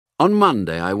On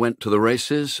Monday I went to the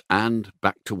races and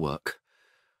back to work.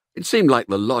 It seemed like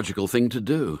the logical thing to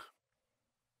do.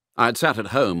 I had sat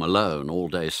at home alone all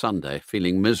day Sunday,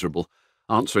 feeling miserable,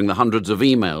 answering the hundreds of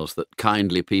emails that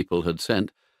kindly people had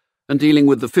sent, and dealing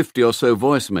with the 50 or so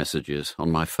voice messages on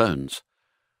my phones.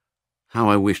 How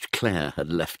I wished Clare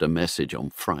had left a message on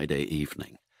Friday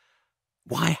evening.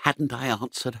 Why hadn't I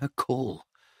answered her call?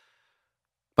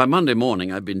 By Monday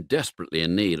morning I'd been desperately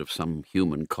in need of some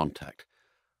human contact,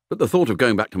 but the thought of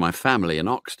going back to my family in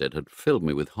Oxted had filled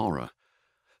me with horror,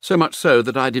 so much so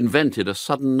that I'd invented a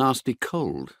sudden nasty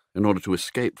cold in order to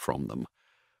escape from them.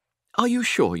 "Are you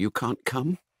sure you can't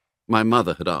come?" my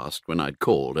mother had asked when I'd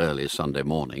called early Sunday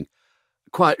morning.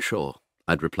 "Quite sure,"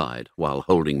 I'd replied, while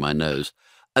holding my nose.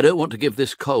 "I don't want to give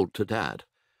this cold to Dad."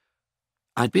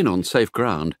 I'd been on safe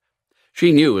ground.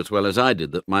 She knew as well as I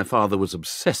did that my father was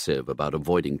obsessive about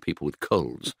avoiding people with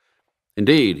colds.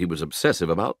 Indeed, he was obsessive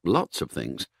about lots of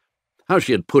things. How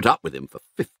she had put up with him for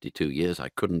 52 years I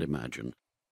couldn't imagine.